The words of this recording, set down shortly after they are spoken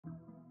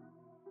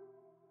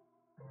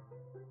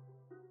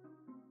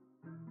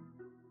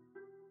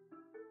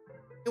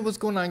What's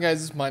going on,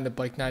 guys? It's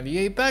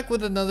MindTheBike98 back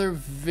with another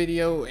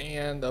video,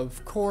 and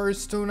of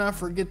course do not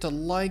forget to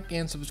like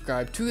and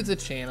subscribe to the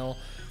channel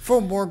for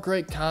more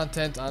great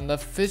content on the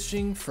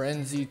Fishing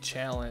Frenzy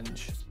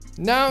Challenge.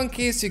 Now, in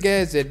case you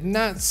guys did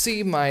not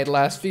see my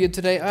last video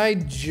today, I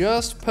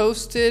just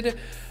posted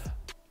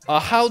a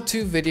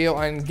how-to video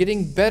on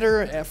getting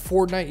better at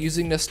Fortnite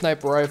using the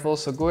sniper rifle.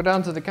 So go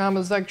down to the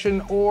comment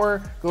section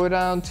or go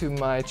down to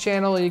my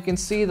channel and you can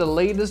see the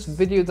latest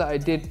video that I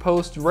did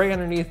post right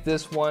underneath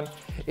this one.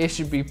 It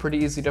should be pretty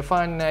easy to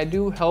find, and I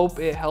do hope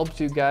it helps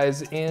you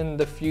guys in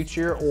the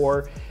future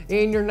or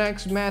in your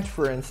next match,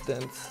 for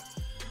instance.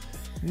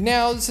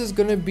 Now, this is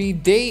going to be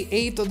day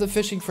 8 of the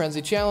Fishing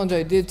Frenzy Challenge.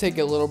 I did take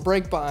a little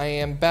break, but I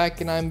am back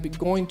and I'm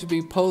going to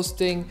be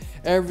posting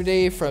every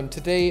day from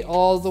today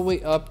all the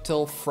way up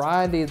till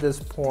Friday at this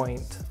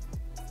point.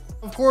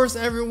 Of course,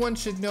 everyone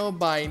should know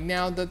by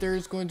now that there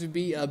is going to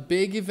be a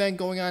big event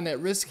going on at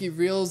Risky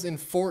Reels in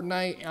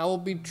Fortnite. I will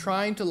be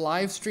trying to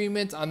live stream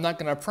it. I'm not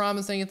going to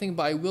promise anything,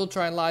 but I will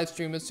try and live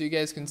stream it so you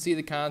guys can see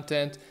the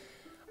content.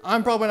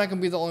 I'm probably not going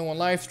to be the only one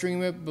live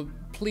stream it, but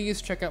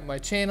please check out my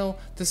channel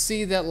to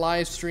see that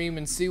live stream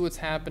and see what's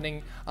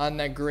happening on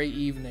that great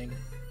evening.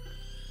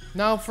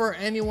 Now, for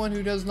anyone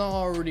who does not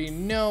already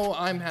know,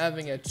 I'm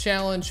having a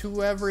challenge.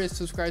 Whoever is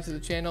subscribed to the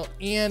channel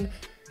and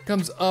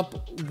comes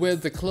up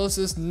with the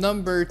closest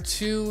number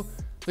to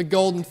the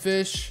golden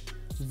fish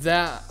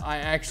that I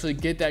actually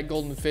get that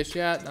golden fish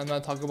at. I'm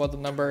not talking about the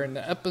number in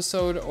the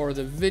episode or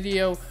the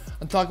video.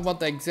 I'm talking about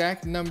the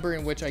exact number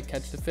in which I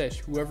catch the fish.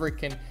 Whoever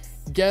can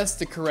guess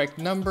the correct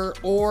number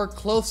or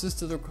closest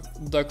to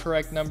the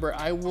correct number,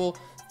 I will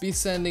be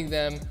sending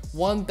them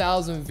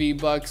 1,000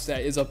 V-Bucks.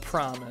 That is a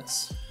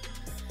promise.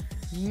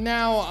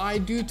 Now, I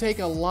do take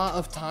a lot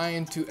of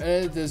time to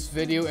edit this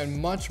video and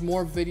much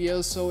more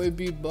videos, so it'd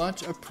be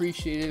much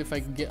appreciated if I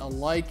could get a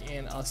like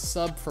and a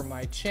sub for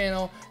my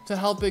channel to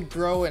help it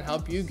grow and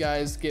help you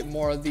guys get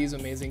more of these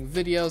amazing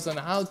videos on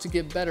how to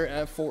get better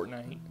at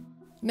Fortnite.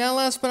 Now,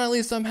 last but not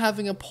least, I'm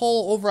having a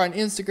poll over on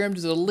Instagram.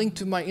 There's a link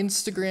to my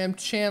Instagram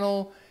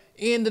channel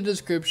in the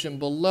description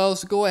below,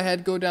 so go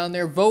ahead, go down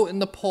there, vote in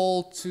the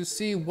poll to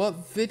see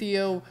what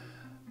video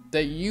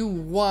that you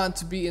want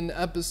to be in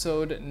the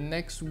episode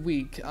next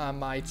week on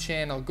my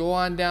channel. Go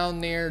on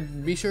down there,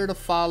 be sure to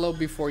follow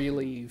before you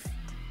leave.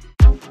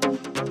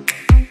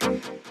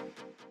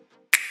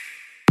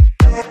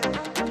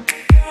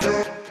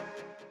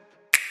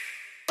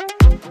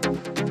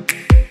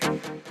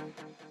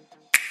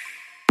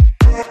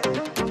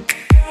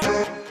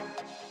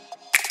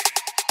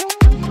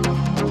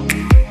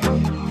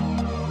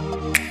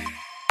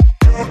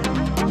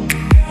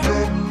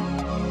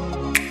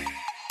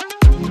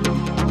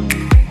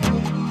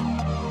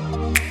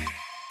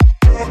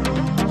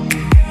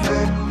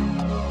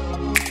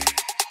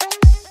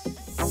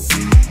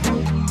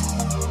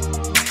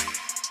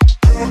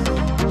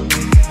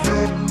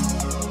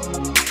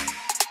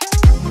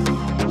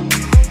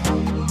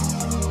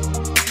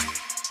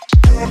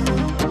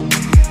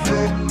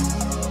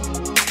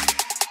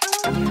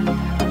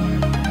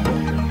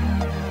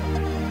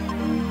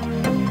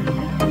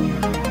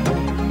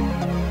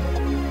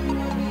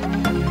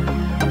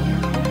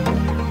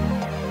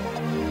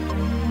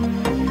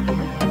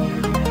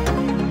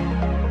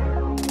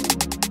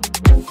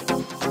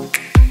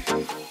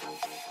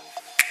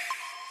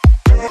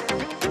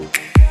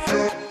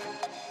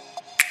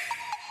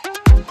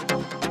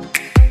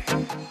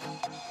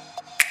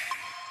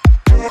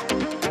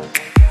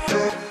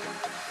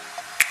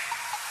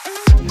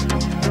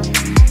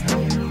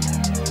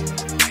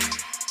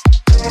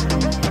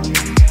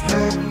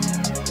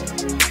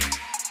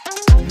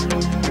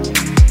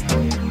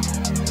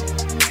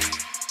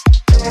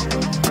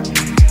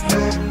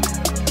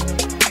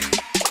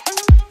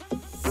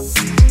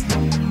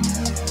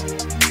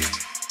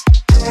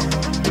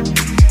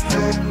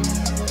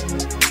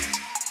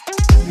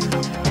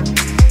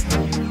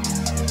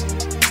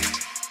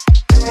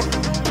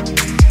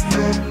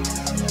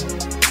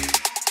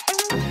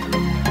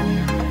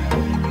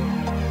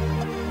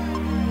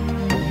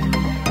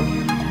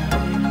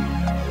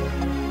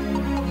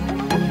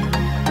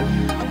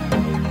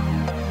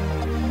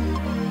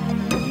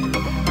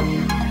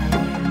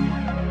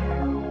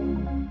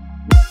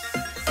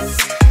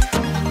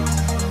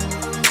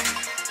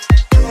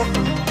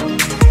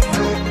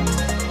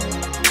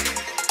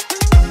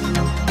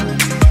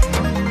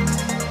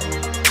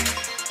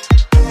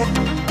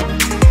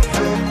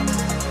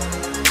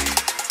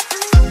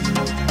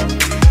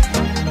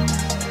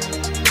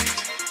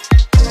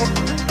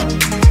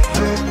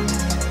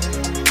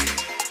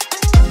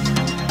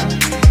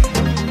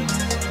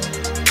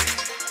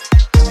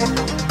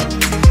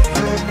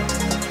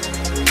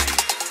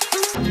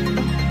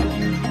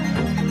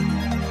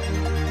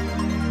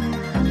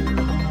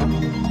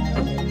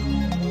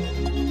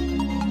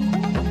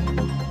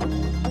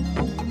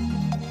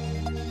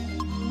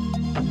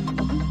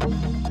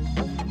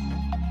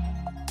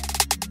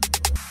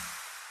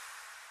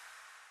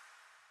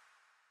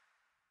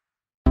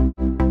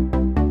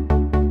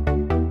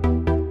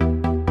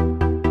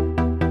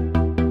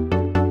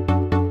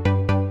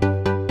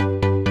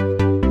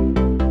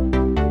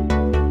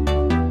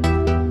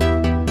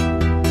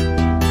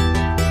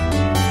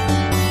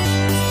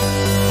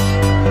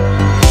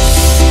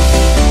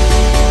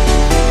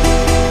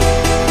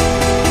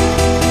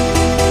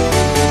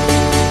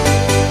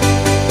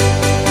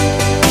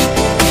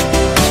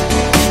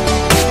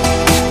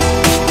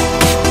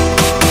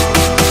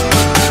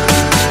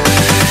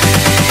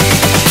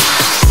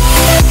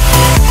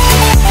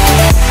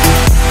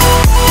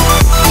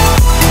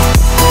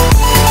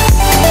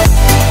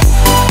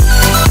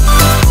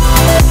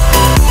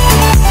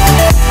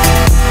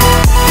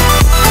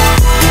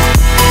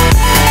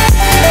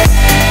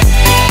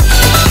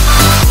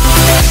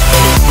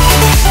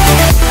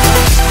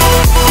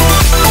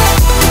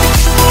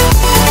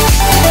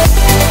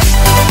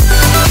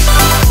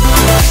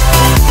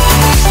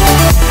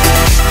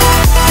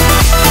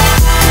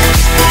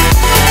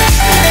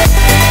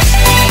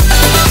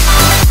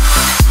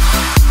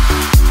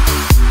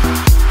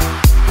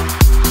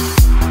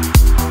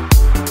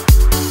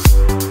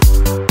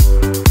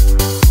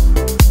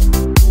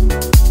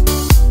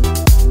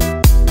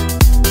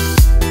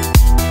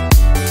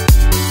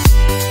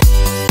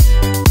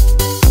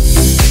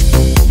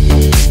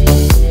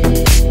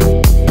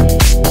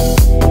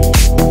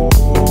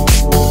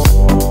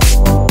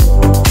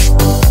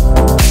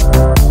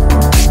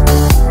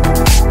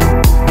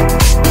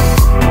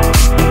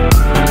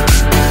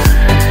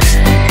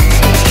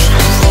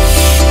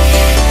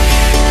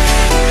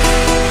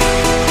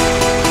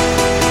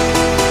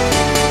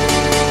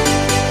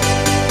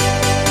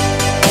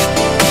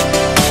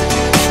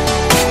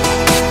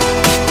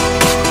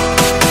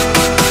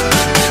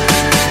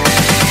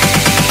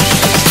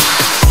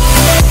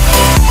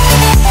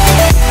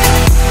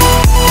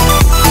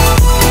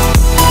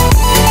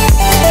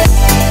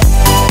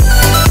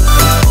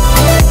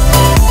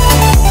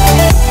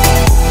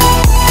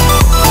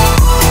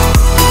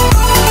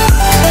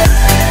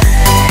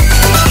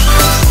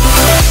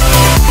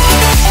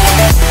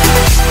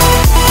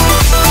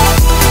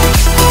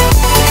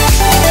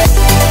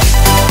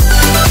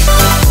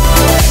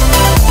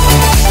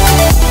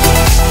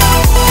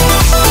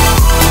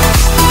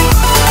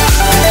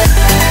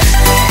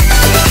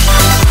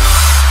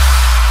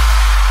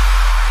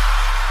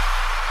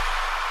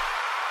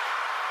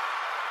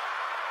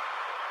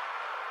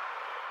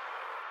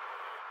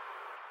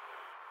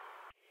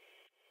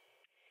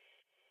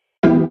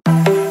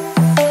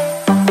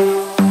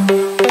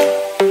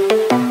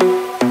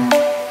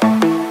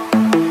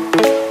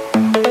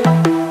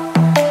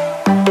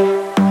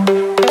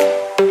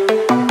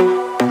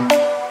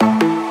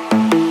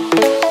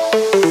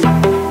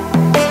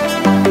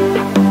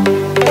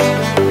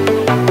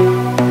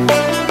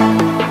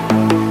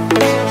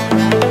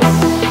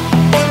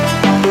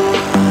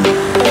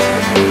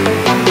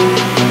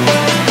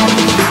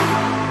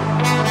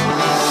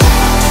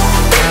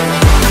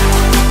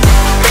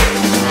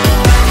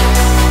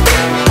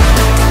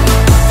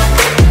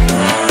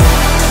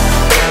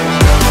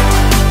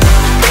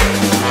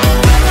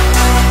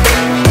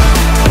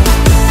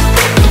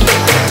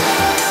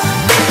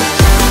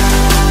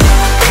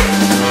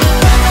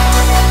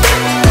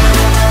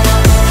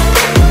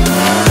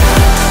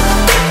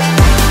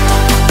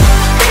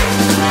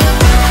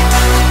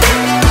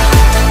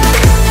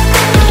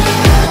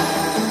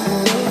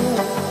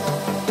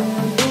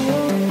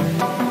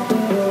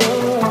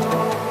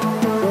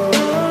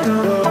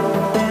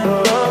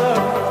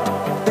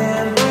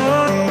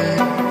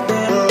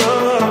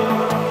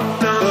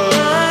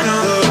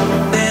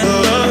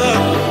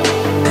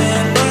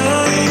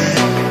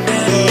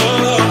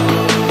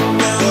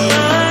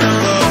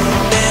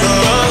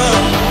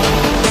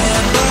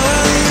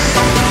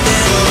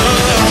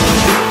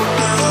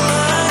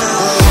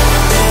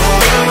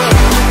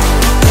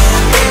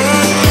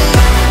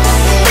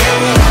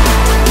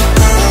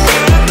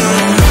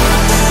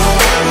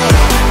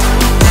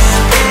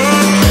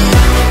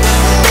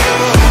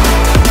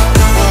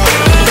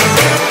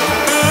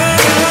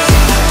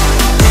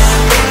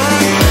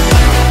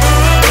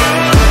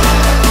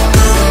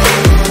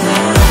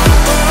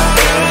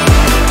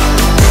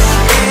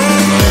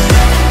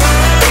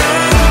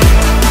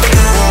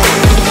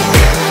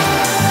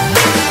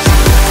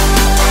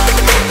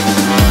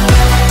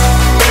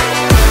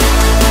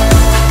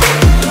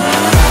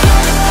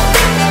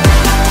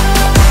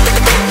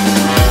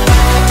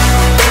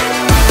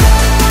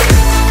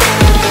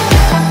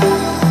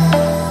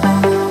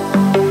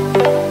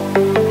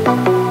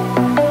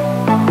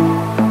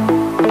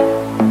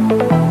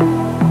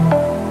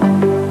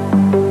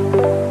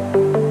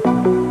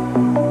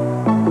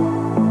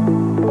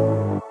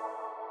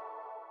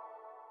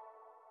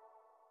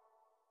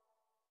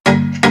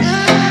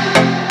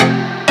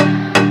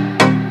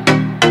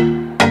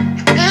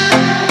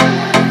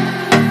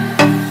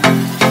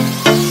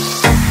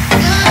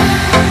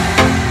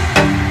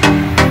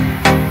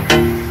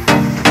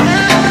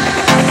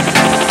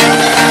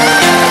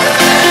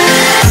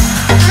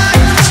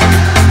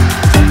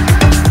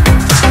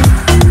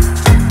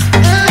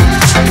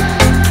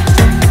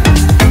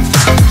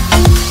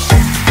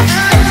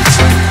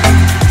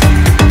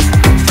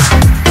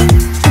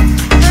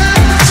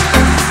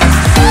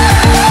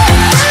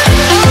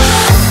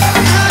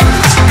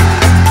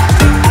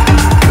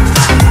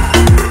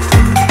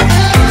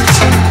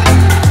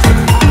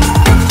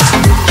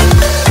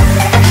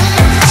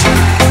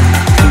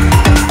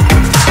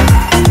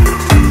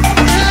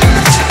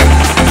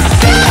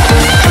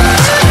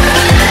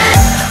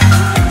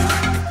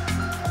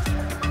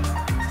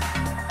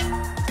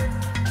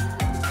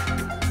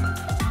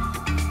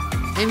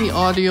 Any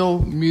audio,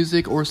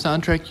 music, or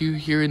soundtrack you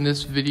hear in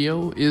this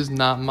video is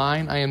not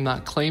mine. I am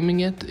not claiming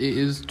it. It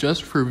is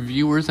just for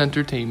viewers'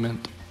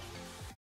 entertainment.